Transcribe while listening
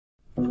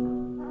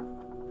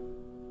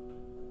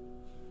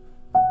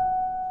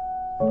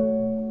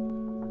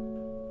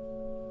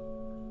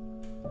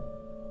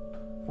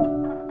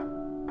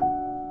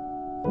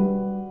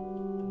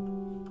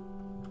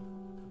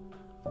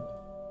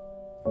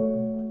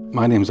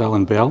My name's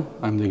Alan Bell.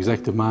 I'm the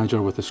Executive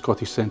Manager with the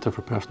Scottish Centre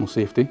for Personal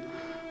Safety.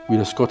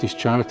 We're a Scottish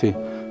charity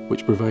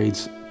which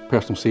provides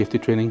personal safety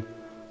training,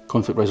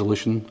 conflict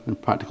resolution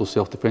and practical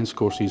self-defence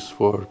courses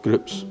for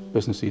groups,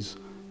 businesses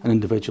and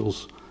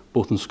individuals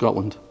both in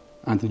Scotland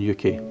and in the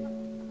UK.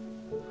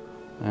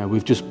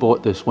 We've just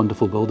bought this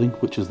wonderful building,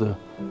 which is the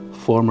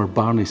former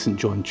Barony St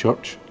John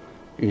Church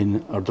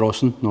in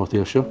Ardrossan North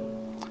Ayrshire,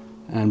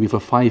 and we've a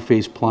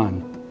 5-phase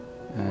plan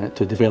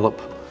to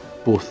develop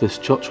both this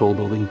church hall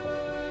building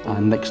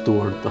and next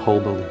door the hall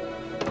building.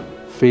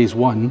 Phase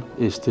 1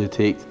 is to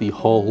take the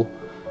hall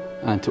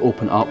and to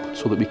open up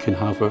so that we can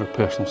have our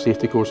personal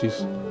safety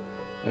courses,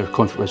 our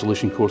conflict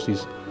resolution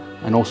courses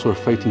and also our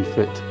fighting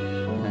fit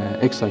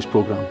exercise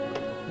programme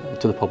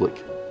to the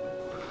public.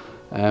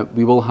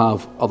 We will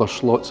have other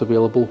slots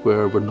available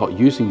where we're not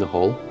using the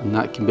hall, and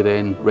that can be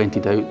then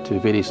rented out to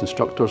various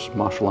instructors,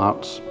 martial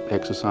arts,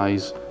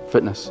 exercise,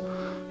 fitness,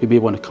 who may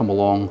want to come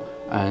along,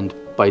 and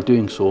by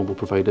doing so will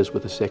provide us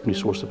with a secondary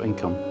source of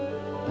income.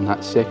 And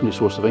that secondary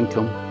source of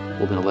income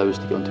will then allow us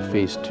to get onto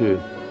phase 2,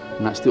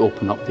 and that's to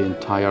open up the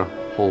entire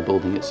hall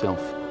building itself.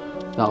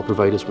 That'll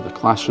provide us with a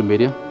classroom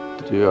area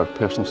to do our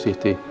personal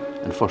safety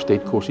and first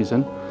aid courses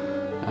in,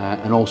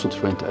 and also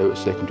to rent it out as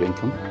secondary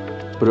income.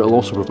 But it'll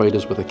also provide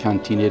us with a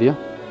canteen area,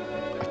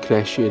 a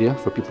creche area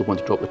for people who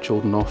want to drop their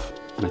children off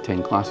and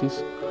attend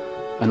classes,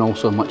 and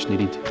also a much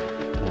needed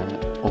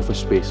office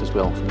space as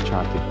well for the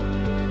charity.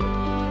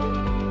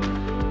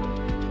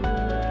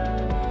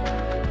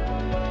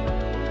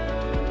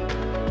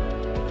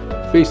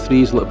 Phase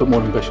 3 is a little bit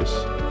more ambitious.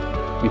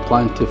 We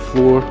plan to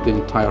floor the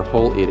entire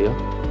hall area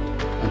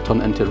and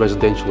turn it into a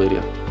residential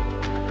area.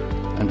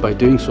 And by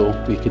doing so,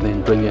 we can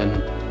then bring in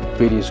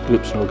various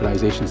groups and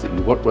organisations that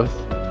we work with,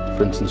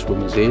 for instance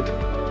Women's Aid,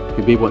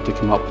 who may want to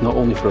come up not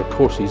only for our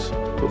courses,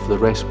 but for the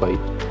respite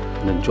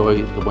and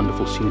enjoy the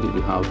wonderful scenery that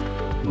we have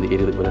in the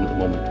area that we're in at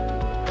the moment.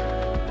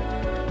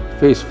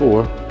 Phase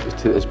 4 is to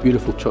take this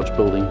beautiful church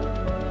building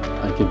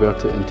and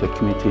convert it into a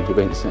community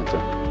event centre.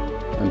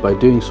 And by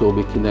doing so,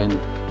 we can then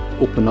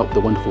open up the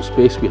wonderful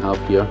space we have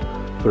here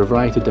for a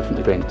variety of different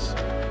events,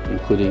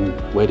 including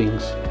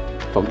weddings,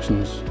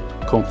 functions,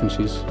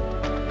 conferences,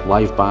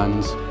 live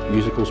bands,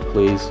 musicals,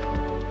 plays,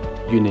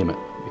 you name it,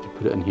 we can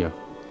put it in here.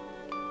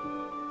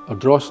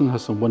 Ardrossan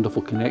has some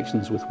wonderful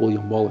connections with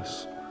William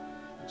Wallace,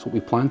 so what we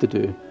plan to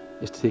do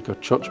is to take our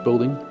church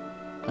building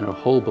and our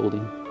hall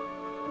building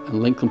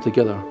and link them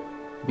together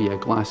via a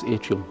glass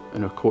atrium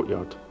in our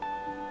courtyard,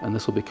 and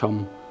this will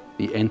become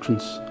the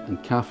entrance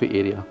and cafe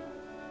area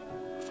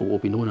for what will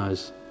be known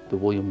as the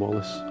William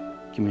Wallace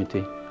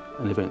Community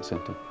and Event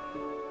Centre.